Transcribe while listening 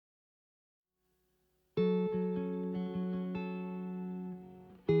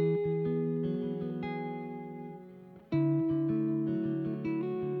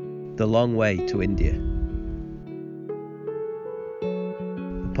The Long Way to India,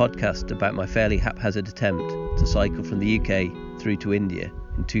 a podcast about my fairly haphazard attempt to cycle from the UK through to India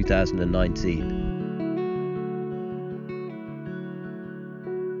in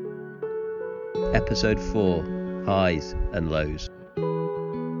 2019. Episode 4, Highs and Lows.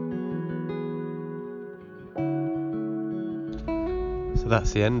 So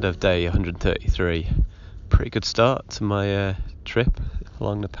that's the end of day 133. Pretty good start to my trip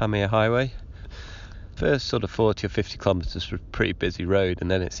along the Pamir highway. First sort of 40 or 50 kilometres was a pretty busy road,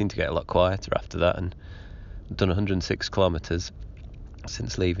 and then it seemed to get a lot quieter after that, and I've done 106 kilometres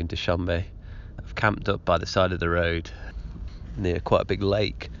since leaving Dushanbe. I've camped up by the side of the road near quite a big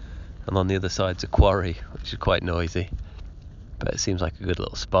lake, and on the other side's a quarry, which is quite noisy, but it seems like a good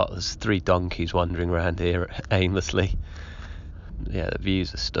little spot. There's 3 donkeys wandering around here aimlessly. Yeah, the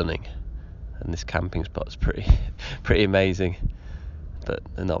views are stunning, and this camping spot's pretty amazing, but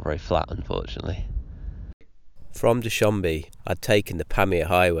they're not very flat, unfortunately. From Dushanbe, I'd taken the Pamir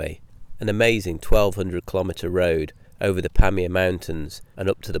highway, an amazing 1200 kilometre road over the Pamir mountains and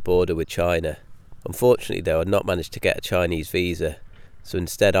up to the border with China. Unfortunately though, I'd not managed to get a Chinese visa, so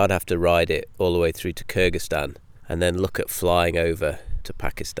instead I'd have to ride it all the way through to Kyrgyzstan and then look at flying over to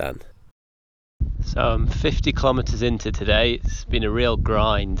Pakistan. So I'm 50 kilometres into today. It's been a real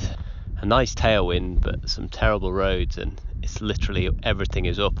grind. A nice tailwind, but some terrible roads, and it's literally everything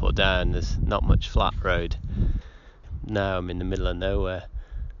is up or down. There's not much flat road. Now I'm in the middle of nowhere.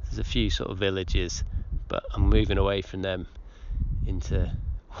 There's a few sort of villages, but I'm moving away from them into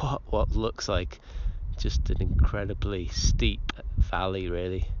what looks like just an incredibly steep valley,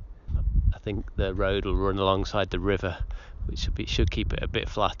 really. I think the road will run alongside the river, which should keep it a bit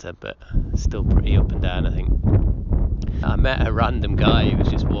flatter, but still pretty up and down, I think. I met a random guy who was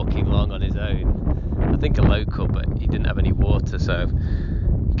just walking along on his own. I think a local, but he didn't have any water, so I've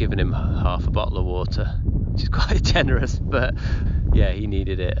given him half a bottle of water, which is quite generous, but yeah, he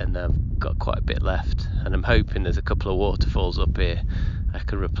needed it, and I've got quite a bit left, and I'm hoping there's a couple of waterfalls up here I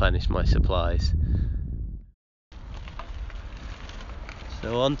can replenish my supplies.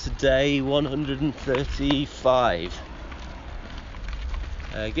 So on to day 135.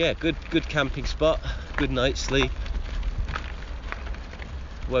 Yeah, good camping spot, good night's sleep.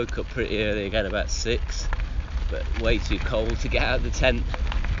 Woke up pretty early again, about 6, but way too cold to get out of the tent,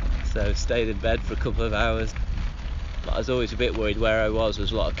 so stayed in bed for a couple of hours. But I was always a bit worried where I was. There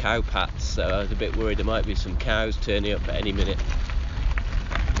was a lot of cow pats, so I was a bit worried there might be some cows turning up at any minute,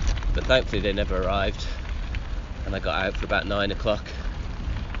 but thankfully they never arrived, and I got out for about 9 o'clock,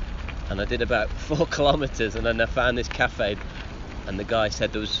 and I did about 4 kilometres, and then I found this cafe, and the guy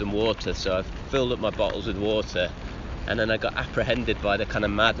said there was some water, so I filled up my bottles with water. And then I got apprehended by the kind of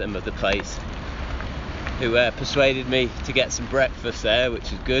madam of the place, who persuaded me to get some breakfast there,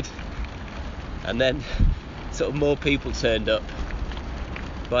 which was good. And then sort of more people turned up.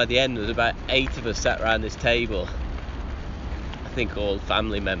 By the end there was about 8 of us sat around this table, I think all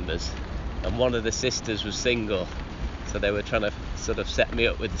family members, and one of the sisters was single, so they were trying to sort of set me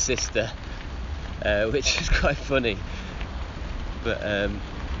up with the sister, which was quite funny. But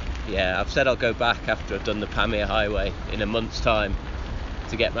yeah, I've said I'll go back after I've done the Pamir highway in a month's time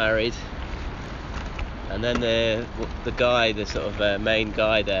to get married. And then the guy, the sort of main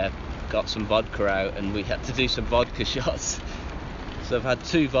guy there, got some vodka out, and we had to do some vodka shots. So I've had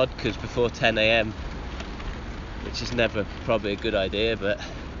 2 vodkas before 10 a.m, which is never probably a good idea, but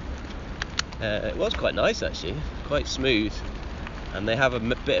it was quite nice actually, quite smooth. And they have a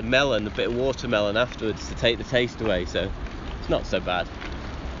bit of melon, a bit of watermelon afterwards to take the taste away, so it's not so bad.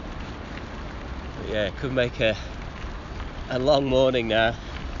 Yeah, it could make a long morning now.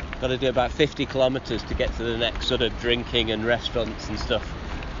 Got to do about 50 kilometres to get to the next sort of drinking and restaurants and stuff.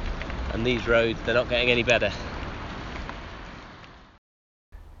 And these roads, they're not getting any better.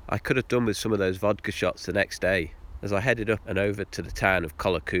 I could have done with some of those vodka shots the next day, as I headed up and over to the town of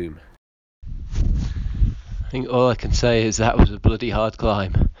Kolakum. I think all I can say is that was a bloody hard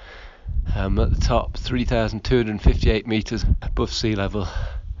climb. At the top, 3,258 metres above sea level.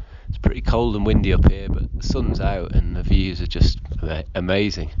 It's pretty cold and windy up here, but the sun's out and the views are just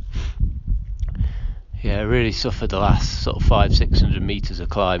amazing. Yeah, I really suffered the last sort of 500-600 metres of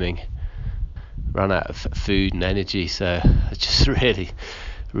climbing. Ran out of food and energy, so I was just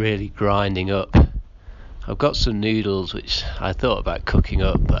really grinding up. I've got some noodles which I thought about cooking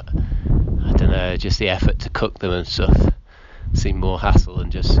up, but I don't know, just the effort to cook them and stuff seemed more hassle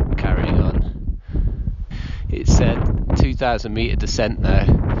than just carrying on. It's a 2,000 metre descent now,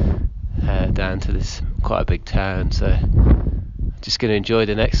 down to this quite a big town, so I'm just going to enjoy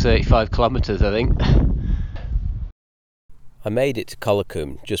the next 35 kilometres, I think. I made it to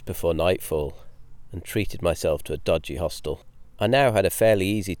Colacombe just before nightfall and treated myself to a dodgy hostel. I now had a fairly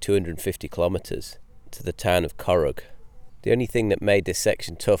easy 250 kilometres to the town of Corrug. The only thing that made this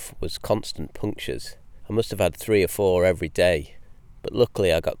section tough was constant punctures. I must have had 3 or 4 every day, but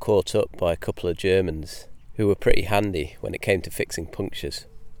luckily I got caught up by a couple of Germans who were pretty handy when it came to fixing punctures.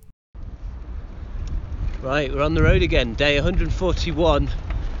 Right, we're on the road again, day 141.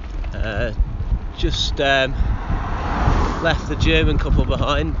 Just left the German couple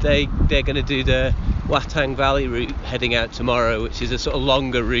behind. They're going to do the Watang Valley route heading out tomorrow, which is a sort of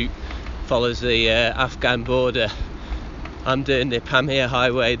longer route, follows the Afghan border. I'm doing the Pamir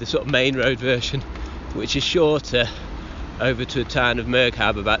highway, the sort of main road version, which is shorter, over to a town of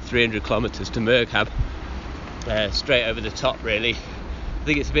Merghab, about 300 kilometres to Merghab, straight over the top really. I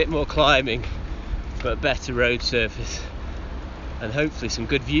think it's a bit more climbing, but better road surface, and hopefully some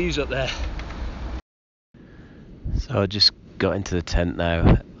good views up there. So I just got into the tent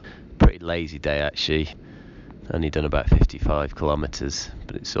now. Pretty lazy day actually. Only done about 55 kilometres,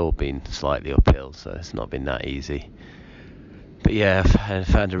 but it's all been slightly uphill, so it's not been that easy. But yeah, I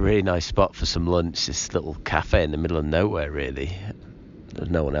found a really nice spot for some lunch, this little cafe in the middle of nowhere really. There's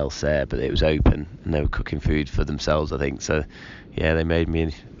no one else there, but it was open and they were cooking food for themselves I think. So yeah, they made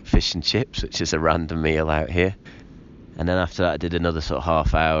me fish and chips, which is a random meal out here. And then after that I did another sort of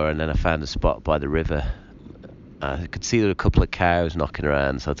half hour, and then I found a spot by the river. I could see there were a couple of cows knocking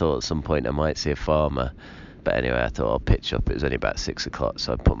around, so I thought at some point I might see a farmer. But anyway, I thought I'll pitch up. It was only about 6 o'clock,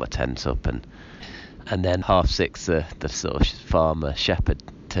 so I put my tent up, and then 6:30 the sort of farmer shepherd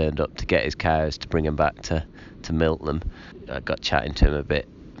turned up to get his cows to bring them back to milk them. I got chatting to him a bit.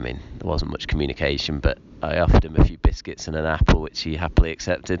 I mean, there wasn't much communication, but I offered him a few biscuits and an apple, which he happily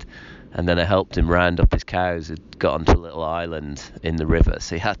accepted. And then I helped him round up his cows. He'd got onto a little island in the river,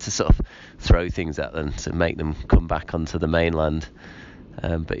 so he had to sort of throw things at them to make them come back onto the mainland.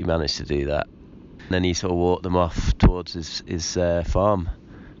 But he managed to do that. And then he sort of walked them off towards his farm.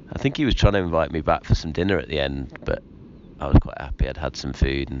 I think he was trying to invite me back for some dinner at the end, but I was quite happy. I'd had some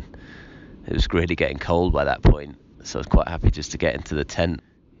food, and it was really getting cold by that point, so I was quite happy just to get into the tent.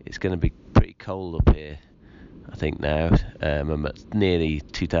 It's going to be pretty cold up here, I think now. I'm at nearly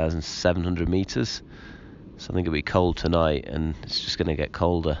 2,700 metres, so I think it'll be cold tonight, and it's just going to get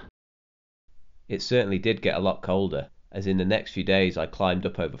colder. It certainly did get a lot colder, as in the next few days I climbed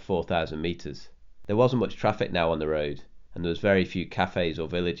up over 4,000 metres. There wasn't much traffic now on the road, and there was very few cafes or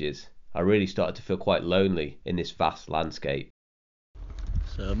villages. I really started to feel quite lonely in this vast landscape.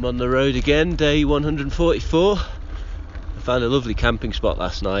 So I'm on the road again, day 144. I found a lovely camping spot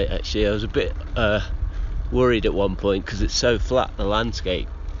last night actually. I was a bit worried at one point because it's so flat, the landscape,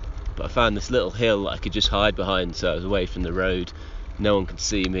 but I found this little hill that I could just hide behind, so I was away from the road, no one could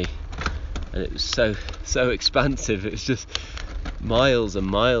see me, and it was so expansive. It was just miles and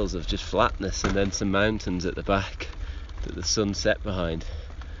miles of just flatness, and then some mountains at the back that the sun set behind.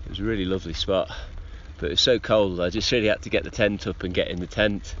 It was a really lovely spot, but it was so cold I just really had to get the tent up and get in the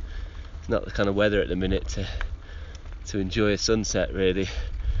tent. It's not the kind of weather at the minute to enjoy a sunset really,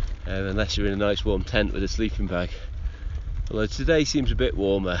 unless you're in a nice warm tent with a sleeping bag. Although today seems a bit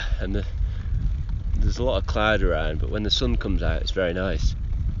warmer, and there's a lot of cloud around, but when the sun comes out it's very nice.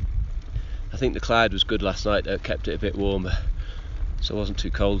 I think the cloud was good last night though, it kept it a bit warmer, so I wasn't too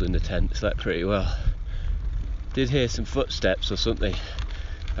cold in the tent, slept pretty well. Did hear some footsteps or something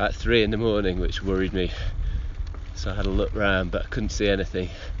at 3 in the morning, which worried me, so I had a look round, but I couldn't see anything.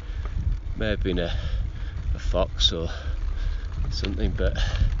 May have been a fox or something, but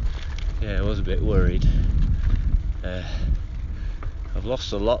yeah, I was a bit worried. I've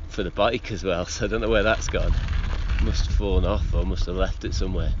lost a lot for the bike as well, so I don't know where that's gone. Must have fallen off or must have left it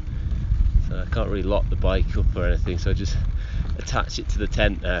somewhere, so I can't really lock the bike up or anything, so I just attach it to the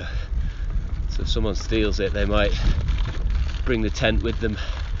tent now. So if someone steals it, they might bring the tent with them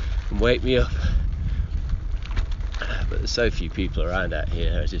and wake me up. But there's so few people around out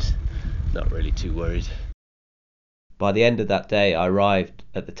here, I'm just not really too worried. By the end of that day I arrived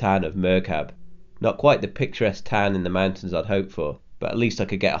at the town of Merghab. Not quite the picturesque town in the mountains I'd hoped for, but at least I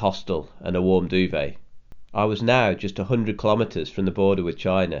could get a hostel and a warm duvet. I was now just 100 kilometres from the border with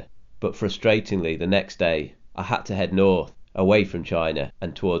China, but frustratingly the next day I had to head north, away from China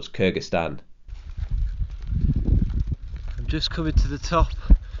and towards Kyrgyzstan. I'm just coming to the top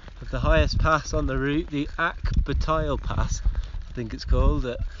of the highest pass on the route, the Akbatayl Pass, I think it's called,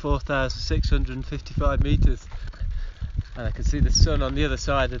 at 4,655 metres. And I can see the sun on the other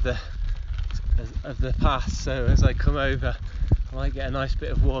side of the pass, so as I come over I might get a nice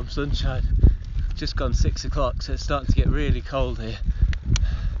bit of warm sunshine. It's just gone 6 o'clock, so it's starting to get really cold here.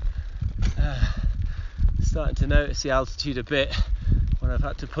 starting to notice the altitude a bit when I've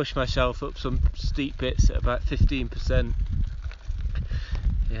had to push myself up some steep bits at about 15%.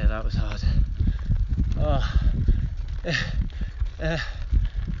 Yeah, that was hard. Oh,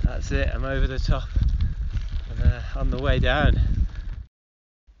 that's it, I'm over the top and on the way down.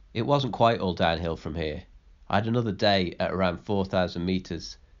 It wasn't quite all downhill from here. I had another day at around 4,000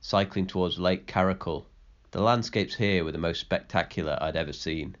 metres, cycling towards Lake Karakul. The landscapes here were the most spectacular I'd ever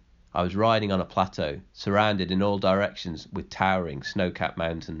seen. I was riding on a plateau, surrounded in all directions with towering snow-capped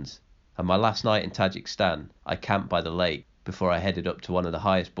mountains. And my last night in Tajikistan, I camped by the lake before I headed up to one of the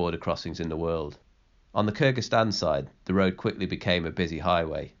highest border crossings in the world. On the Kyrgyzstan side, the road quickly became a busy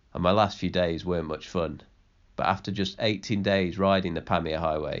highway, and my last few days weren't much fun. But after just 18 days riding the Pamir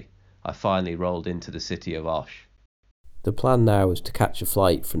highway, I finally rolled into the city of Osh. The plan now was to catch a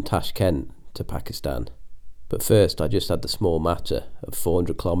flight from Tashkent to Pakistan. But first I just had the small matter of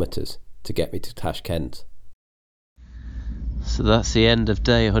 400 kilometres to get me to Tashkent. So that's the end of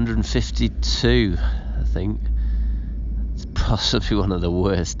day 152, I think. It's possibly one of the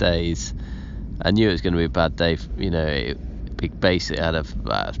worst days. I knew it was going to be a bad day, it basically had a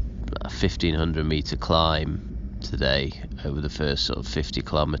 1500 metre climb today over the first sort of 50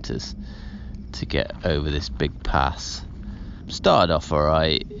 kilometres to get over this big pass. Started off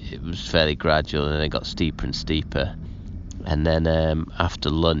alright, it was fairly gradual and then it got steeper and steeper, and then after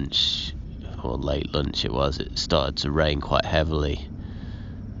lunch, or late lunch it started to rain quite heavily,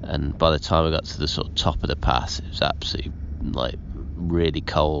 and by the time I got to the sort of top of the pass it was absolutely really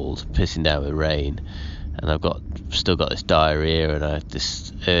cold, pissing down with rain, and I've still got this diarrhea and I had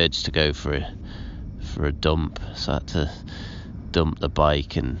this urge to go for a dump, so I had to dump the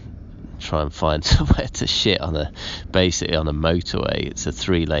bike and try and find somewhere to shit basically on a motorway. It's a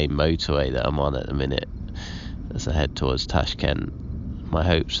 3-lane motorway that I'm on at the minute as I head towards Tashkent. My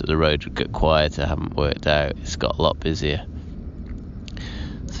hopes that the road would get quieter haven't worked out. It's got a lot busier.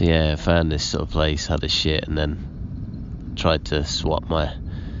 So yeah, I found this sort of place, had a shit, and then tried to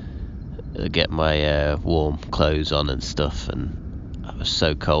get my warm clothes on and stuff, and I was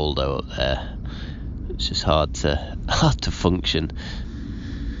so cold up there. It's just hard to function.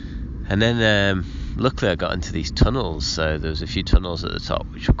 And then luckily I got into these tunnels, so there was a few tunnels at the top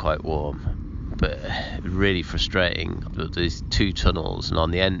which were quite warm, but really frustrating. There's 2 tunnels, and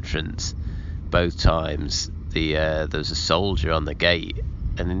on the entrance both times there was a soldier on the gate,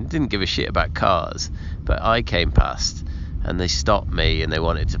 and he didn't give a shit about cars, but I came past and they stopped me and they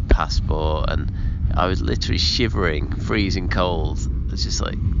wanted a passport, and I was literally shivering, freezing cold. It's just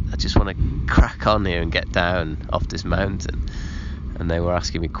like, I just want to crack on here and get down off this mountain. And they were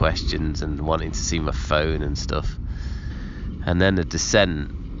asking me questions and wanting to see my phone and stuff. And then the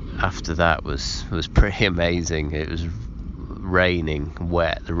descent after that was pretty amazing. It was raining,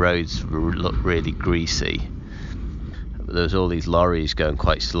 wet, the roads looked really greasy. There was all these lorries going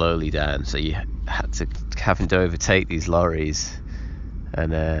quite slowly down, so you having to overtake these lorries,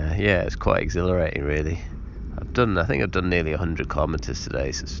 and it's quite exhilarating really. I think I've done nearly 100 kilometres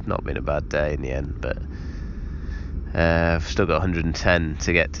today, so it's not been a bad day in the end, but I've still got 110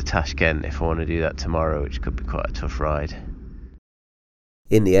 to get to Tashkent if I want to do that tomorrow, which could be quite a tough ride.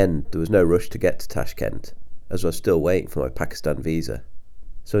 In the end, there was no rush to get to Tashkent, as I was still waiting for my Pakistan visa.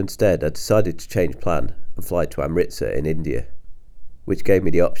 So instead, I decided to change plan and fly to Amritsar in India, which gave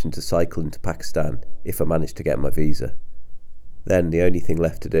me the option to cycle into Pakistan if I managed to get my visa. Then the only thing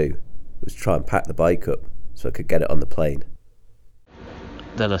left to do was try and pack the bike up so I could get it on the plane.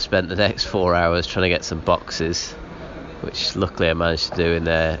 Then I spent the next 4 hours trying to get some boxes, which luckily I managed to do in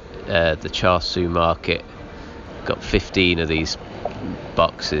the Charsu market. Got 15 of these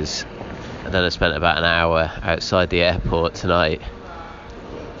boxes, and then I spent about an hour outside the airport tonight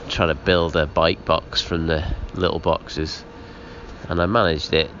trying to build a bike box from the little boxes, and I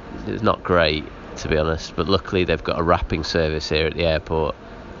managed it. It was not great, to be honest, but luckily they've got a wrapping service here at the airport,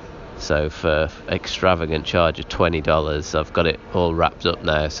 so for extravagant charge of $20 I've got it all wrapped up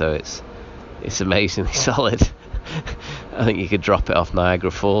now, so it's amazingly solid. I think you could drop it off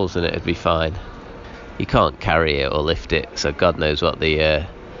Niagara Falls and it'd be fine. You can't carry it or lift it, so God knows what the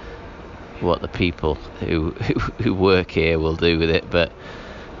people who work here will do with it, but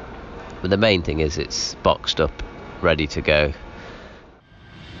the main thing is it's boxed up, ready to go.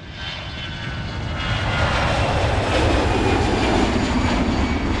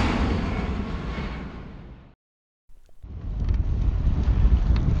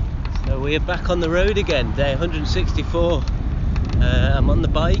 So we're back on the road again, day 164. I'm on the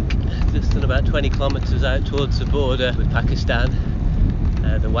bike, just done about 20 kilometres out towards the border with Pakistan,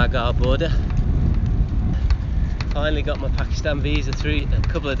 the Wagar border. Finally got my Pakistan visa through a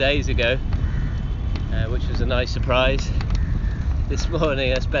couple of days ago. which was a nice surprise. This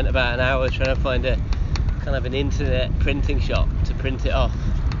morning I spent about an hour trying to find a kind of an internet printing shop to print it off.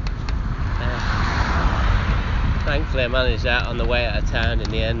 Thankfully I managed that on the way out of town in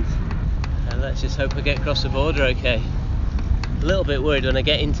the end, and let's just hope I get across the border okay. A little bit worried when I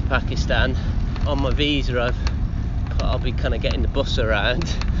get into Pakistan. On my visa I'll be kind of getting the bus around,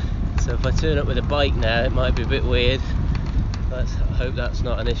 so if I turn up with a bike now it might be a bit weird. I hope that's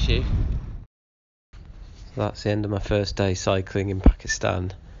not an issue. So that's the end of my first day cycling in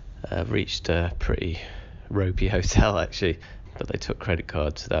Pakistan. I've reached a pretty ropey hotel actually, but they took credit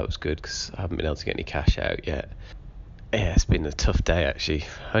cards, so that was good because I haven't been able to get any cash out yet. Yeah, it's been a tough day actually.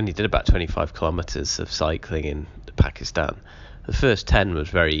 I only did about 25 kilometres of cycling in Pakistan. The first 10 was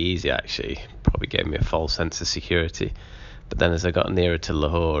very easy actually, probably gave me a false sense of security. But then as I got nearer to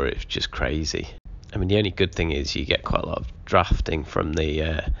Lahore, it was just crazy. I mean, the only good thing is you get quite a lot of drafting from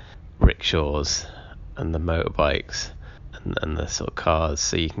the rickshaws and the motorbikes and the sort of cars,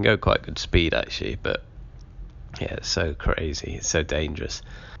 so you can go quite good speed actually, but yeah, it's so crazy, it's so dangerous,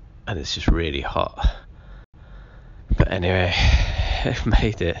 and it's just really hot. But anyway, I've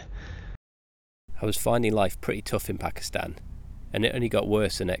made it. I was finding life pretty tough in Pakistan, and it only got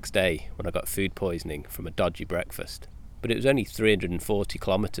worse the next day when I got food poisoning from a dodgy breakfast. But it was only 340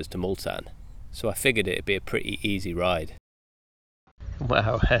 kilometres to Multan, so I figured it'd be a pretty easy ride.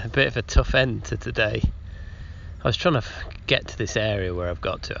 Wow, a bit of a tough end to today. I was trying to get to this area where I've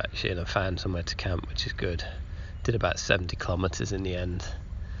got to actually, and I found somewhere to camp, which is good. Did about 70 kilometres in the end.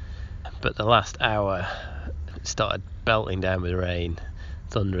 But the last hour it started belting down with rain,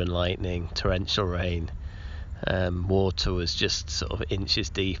 thunder and lightning, torrential rain. Water was just sort of inches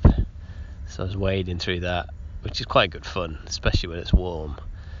deep, so I was wading through that, which is quite good fun, especially when it's warm.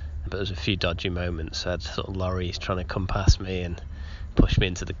 But there's a few dodgy moments. I had sort of lorries trying to come past me and push me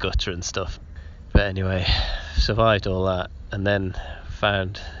into the gutter and stuff. But anyway, survived all that, and then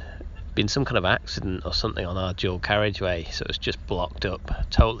found been some kind of accident or something on our dual carriageway, so it was just blocked up,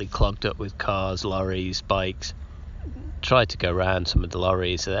 totally clogged up with cars, lorries, bikes. Tried to go around some of the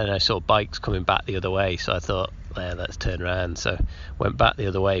lorries, and then I saw bikes coming back the other way, so I thought, yeah, let's turn around. So went back the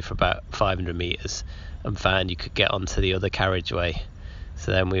other way for about 500 metres and found you could get onto the other carriageway.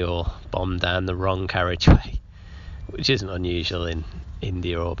 So then we all bombed down the wrong carriageway, which isn't unusual in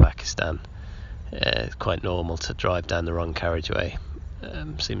India or Pakistan. It's quite normal to drive down the wrong carriageway.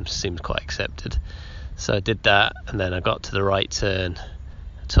 Seems quite accepted. So I did that, and then I got to the right turn,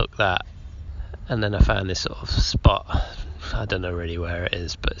 took that, and then I found this sort of spot. I don't know really where it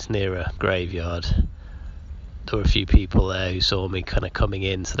is, but it's near a graveyard. There were a few people there who saw me kind of coming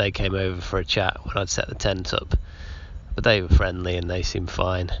in, so they came over for a chat when I'd set the tent up. But they were friendly and they seemed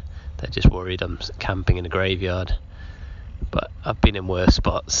fine. They're just worried I'm camping in a graveyard. But I've been in worse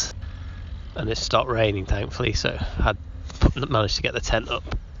spots, and it stopped raining thankfully, so I managed to get the tent up.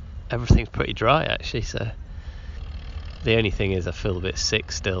 Everything's pretty dry actually, so the only thing is I feel a bit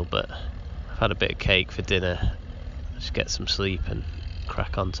sick still, but I've had a bit of cake for dinner. Just get some sleep and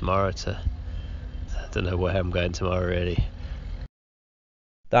crack on tomorrow I don't know where I'm going tomorrow really.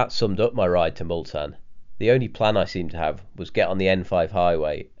 That summed up my ride to Multan. The only plan I seemed to have was get on the N5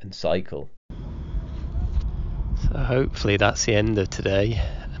 highway and cycle. So hopefully that's the end of today.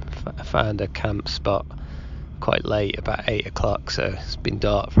 I found a camp spot quite late, about 8 o'clock, so it's been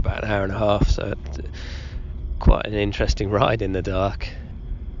dark for about an hour and a half, so it's quite an interesting ride in the dark.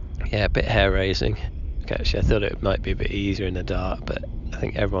 Yeah, a bit hair raising. Actually, I thought it might be a bit easier in the dark, but I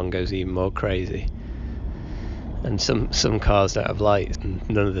think everyone goes even more crazy. And some cars don't have lights, and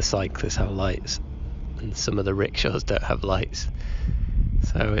none of the cyclists have lights, and some of the rickshaws don't have lights.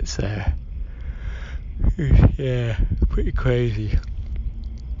 So it's yeah, pretty crazy.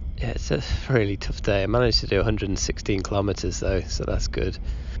 Yeah, it's a really tough day. I managed to do 116 kilometres though, so that's good.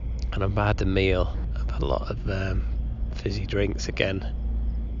 And I've had a meal. I've had a lot of fizzy drinks again.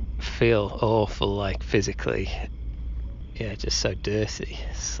 Feel awful, like physically. Yeah, just so dirty.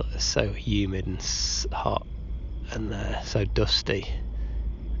 So humid and hot, and so dusty.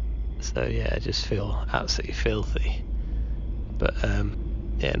 So yeah, I just feel absolutely filthy. But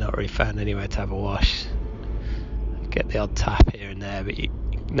yeah, not really found anywhere to have a wash. Get the odd tap here and there, but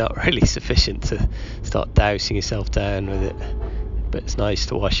not really sufficient to start dousing yourself down with it. But it's nice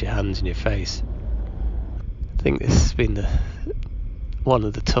to wash your hands and your face. I think this has been one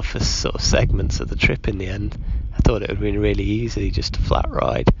of the toughest sort of segments of the trip in the end. I thought it would have been really easy, just a flat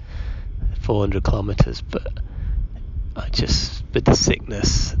ride, 400 kilometres, but I just, with the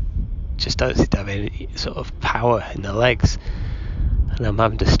sickness, just don't seem to have any sort of power in the legs, and I'm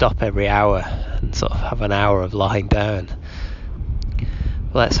having to stop every hour and sort of have an hour of lying down.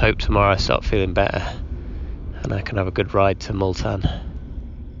 Let's hope tomorrow I start feeling better and I can have a good ride to Multan.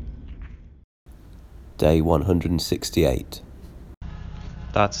 Day 168.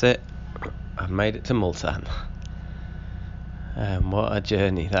 That's it. I've made it to Multan. What a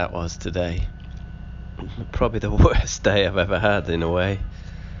journey that was today. Probably the worst day I've ever had in a way,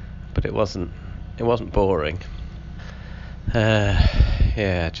 but it wasn't boring.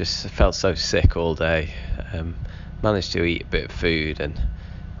 I just felt so sick all day. Managed to eat a bit of food, and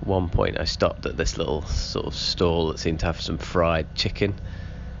at one point I stopped at this little sort of stall that seemed to have some fried chicken,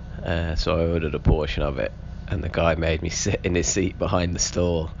 so I ordered a portion of it, and the guy made me sit in his seat behind the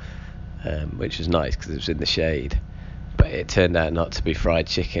stall, which was nice because it was in the shade. But it turned out not to be fried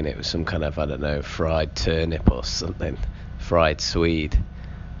chicken, it was some kind of, I don't know, fried turnip or something, fried swede,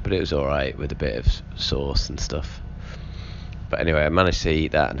 but it was alright with a bit of sauce and stuff. But anyway, I managed to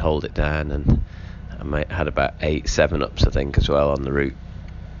eat that and hold it down, and I had about 8 7-Ups I think as well on the route.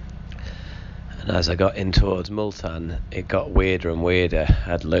 And as I got in towards Multan, it got weirder and weirder. I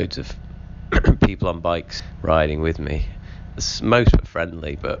had loads of people on bikes riding with me. Most were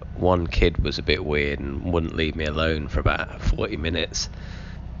friendly, but one kid was a bit weird and wouldn't leave me alone for about 40 minutes.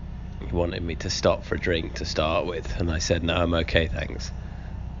 He wanted me to stop for a drink to start with, and I said, no, I'm okay, thanks.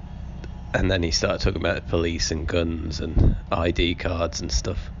 And then he started talking about the police and guns and ID cards and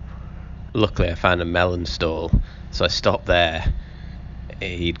stuff. Luckily I found a melon stall, so I stopped there.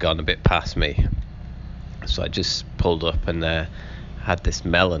 He'd gone a bit past me, so I just pulled up and had this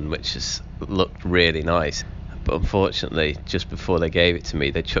melon which looked really nice, but unfortunately just before they gave it to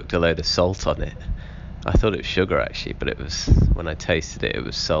me they chucked a load of salt on it. I thought it was sugar actually, but when I tasted it, it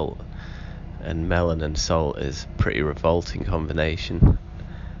was salt, and melon and salt is a pretty revolting combination,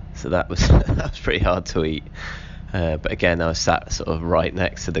 so that was pretty hard to eat. But again, I was sat sort of right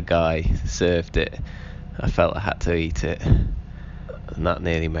next to the guy who served it. I felt I had to eat it, and that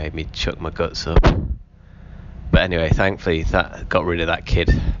nearly made me chuck my guts up. But anyway, thankfully that got rid of that kid.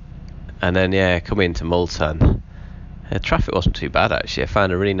 And then coming into Multan, traffic wasn't too bad actually. I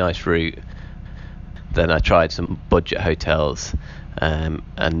found a really nice route. Then I tried some budget hotels, and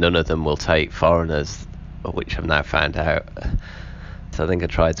none of them will take foreigners, which I've now found out. So I think I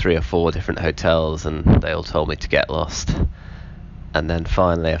tried 3 or 4 different hotels and they all told me to get lost. And then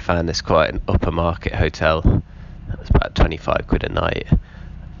finally I found this quite an upper market hotel. It was about 25 quid a night.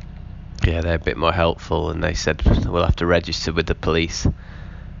 Yeah, they're a bit more helpful, and they said we'll have to register with the police.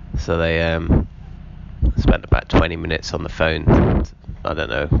 So they spent about 20 minutes on the phone, I don't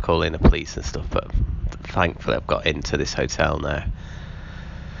know, calling the police and stuff, but thankfully I've got into this hotel now.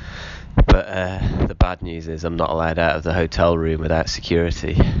 But the bad news is I'm not allowed out of the hotel room without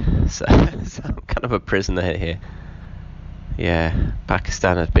security, so I'm kind of a prisoner here. Yeah,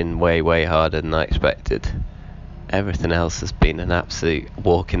 Pakistan has been way, way harder than I expected. Everything else has been an absolute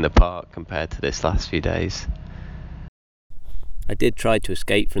walk in the park compared to this last few days. I did try to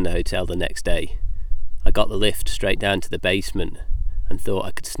escape from the hotel the next day. I got the lift straight down to the basement and thought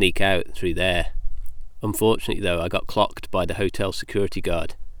I could sneak out through there. Unfortunately though, I got clocked by the hotel security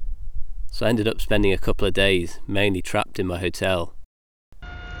guard. So I ended up spending a couple of days mainly trapped in my hotel.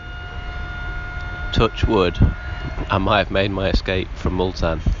 Touch wood, I might have made my escape from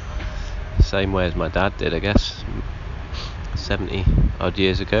Multan. Same way as my dad did, I guess, 70 odd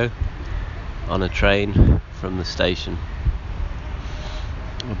years ago, on a train from the station.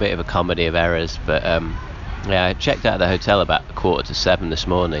 A bit of a comedy of errors, but I checked out of the hotel about 6:45 this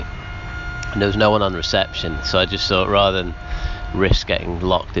morning, and there was no one on reception, so I just thought rather than risk getting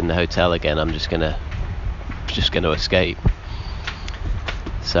locked in the hotel again, I'm just gonna escape.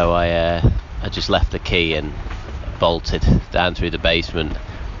 So I just left the key and bolted down through the basement.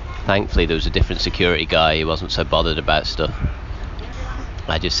 Thankfully there was a different security guy, he wasn't so bothered about stuff.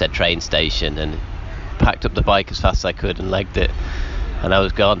 I just said train station and packed up the bike as fast as I could and legged it, and I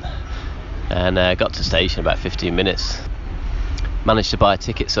was gone. And got to station about 15 minutes. Managed to buy a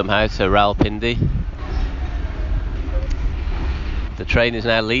ticket somehow to Rawalpindi. The train is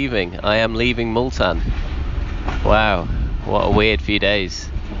now leaving. I am leaving Multan. Wow, what a weird few days.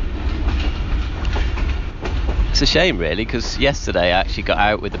 It's a shame really, because yesterday I actually got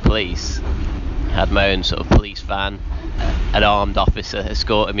out with the police. Had my own sort of police van. An armed officer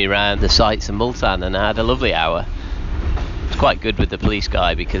escorted me around the sights of Multan, and I had a lovely hour. It's quite good with the police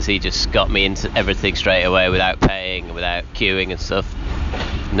guy because he just got me into everything straight away without paying, without queuing and stuff.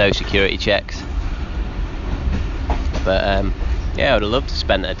 No security checks. But I would have loved to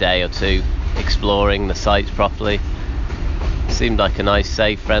spend a day or two exploring the sites properly. Seemed like a nice,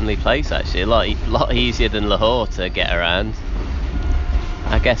 safe, friendly place actually. A lot easier than Lahore to get around.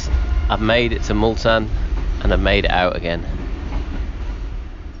 I guess I've made it to Multan and I've made it out again.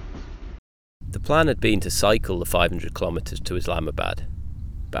 The plan had been to cycle the 500 kilometres to Islamabad,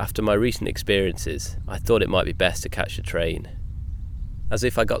 but after my recent experiences, I thought it might be best to catch a train. As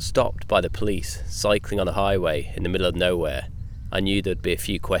if I got stopped by the police cycling on a highway in the middle of nowhere, I knew there'd be a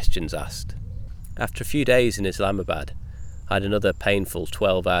few questions asked. After a few days in Islamabad, I had another painful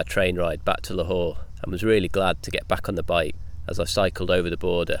 12-hour train ride back to Lahore and was really glad to get back on the bike as I cycled over the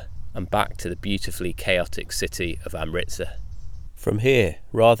border and back to the beautifully chaotic city of Amritsar. From here,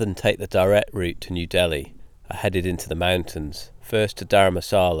 rather than take the direct route to New Delhi, I headed into the mountains, first to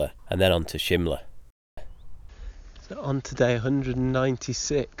Dharamsala and then on to Shimla. So on to day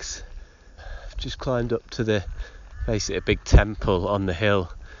 196. I've just climbed up to basically a big temple on the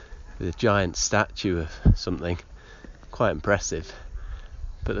hill with a giant statue of something. Quite impressive.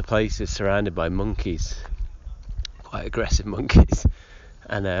 But the place is surrounded by monkeys, quite aggressive monkeys.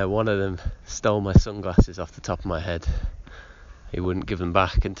 And one of them stole my sunglasses off the top of my head. He wouldn't give them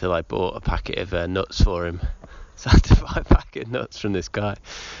back until I bought a packet of nuts for him. So I had to buy a packet of nuts from this guy,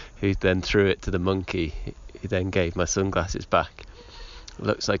 who then threw it to the monkey. He then gave my sunglasses back. It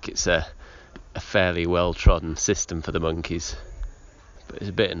looks like it's a fairly well-trodden system for the monkeys. But it's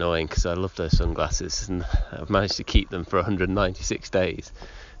a bit annoying because I love those sunglasses and I've managed to keep them for 196 days,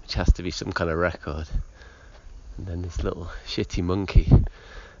 which has to be some kind of record. And then this little shitty monkey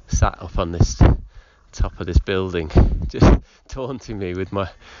sat up on this top of this building, just taunting me with my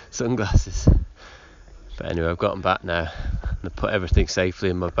sunglasses. But anyway, I've got them back now and I put everything safely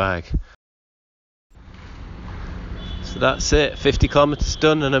in my bag. So that's it, 50 kilometres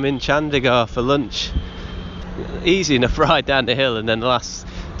done and I'm in Chandigarh for lunch. Easy enough ride down the hill, and then the last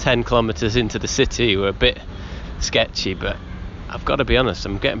 10 kilometres into the city were a bit sketchy, but I've got to be honest,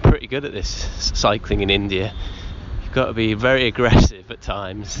 I'm getting pretty good at this cycling in India. You've got to be very aggressive at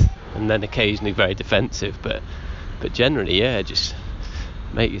times and then occasionally very defensive, but generally, yeah, just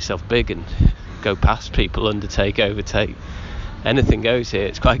make yourself big and go past people, undertake, overtake. Anything goes here,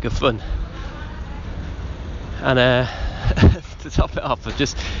 it's quite good fun. And to top it off, I'm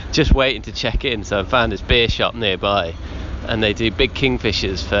just waiting to check in, so I found this beer shop nearby and they do big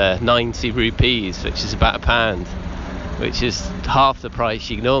kingfishers for 90 rupees, which is about £1, which is half the price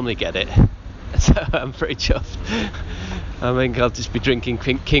you normally get it. So I'm pretty chuffed. I think I'll just be drinking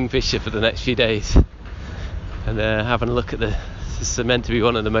kingfisher for the next few days and having a look at this is meant to be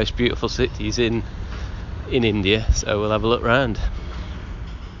one of the most beautiful cities in India, so we'll have a look round.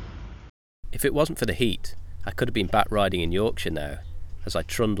 If it wasn't for the heat, I could have been back riding in Yorkshire now, as I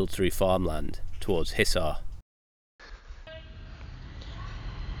trundled through farmland towards Hisar.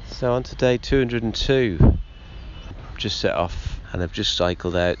 So on to day 202, just set off and I've just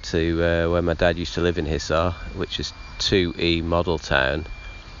cycled out to where my dad used to live in Hisar, which is 2E Model Town,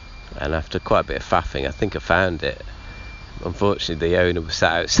 and after quite a bit of faffing I think I found it. Unfortunately the owner was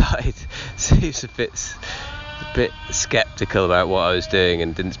sat outside, so he was a bit sceptical about what I was doing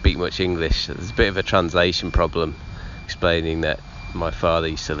and didn't speak much English. There's a bit of a translation problem, explaining that my father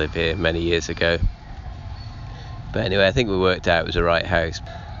used to live here many years ago. But anyway, I think we worked out it was the right house.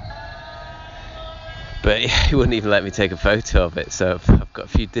 But he wouldn't even let me take a photo of it, so I've got a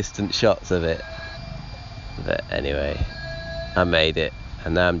few distant shots of it. But anyway, I made it,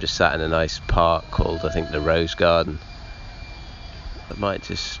 and now I'm just sat in a nice park called, I think, the Rose Garden. I might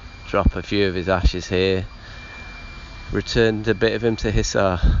just drop a few of his ashes here, returned a bit of him to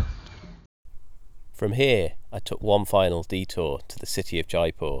Hisar. From here, I took one final detour to the city of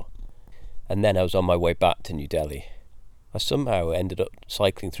Jaipur, and then I was on my way back to New Delhi. I somehow ended up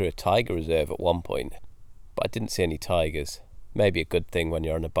cycling through a tiger reserve at one point, but I didn't see any tigers. Maybe a good thing when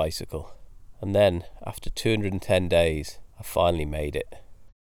you're on a bicycle. And then, after 210 days, I finally made it.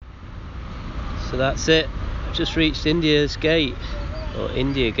 So that's it. I've just reached India's gate, or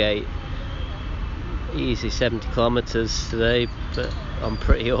India Gate. Easy 70 kilometres today, but on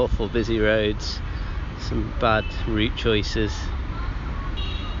pretty awful busy roads, some bad route choices,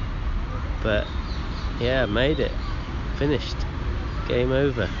 but yeah, made it, finished, game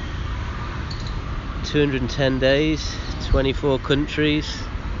over. 210 days, 24 countries,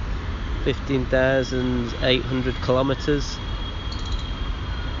 15,800 kilometres,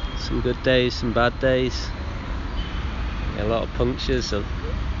 some good days, some bad days, a lot of punctures, a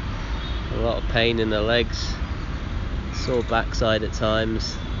lot of pain in the legs, sore backside at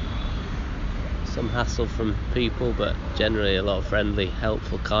times, some hassle from people, but generally a lot of friendly,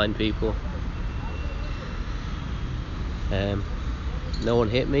 helpful, kind people. No one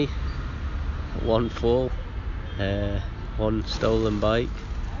hit me, one fall, one stolen bike,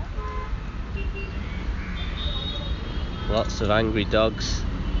 lots of angry dogs,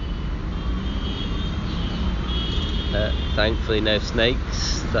 Thankfully no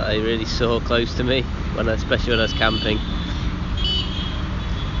snakes that I really saw close to me, especially when I was camping.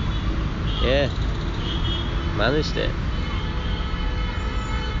 Yeah, managed it.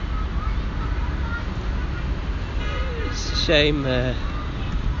 It's a shame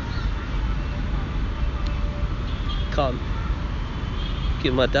can't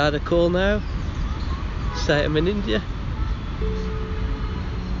give my dad a call now, say I'm in India.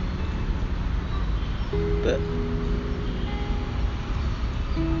 But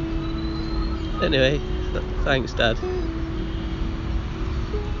anyway, thanks Dad.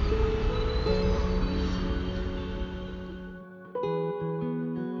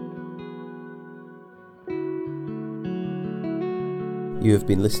 You have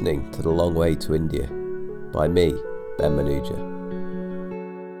been listening to The Long Way to India by me, Ben Manuja.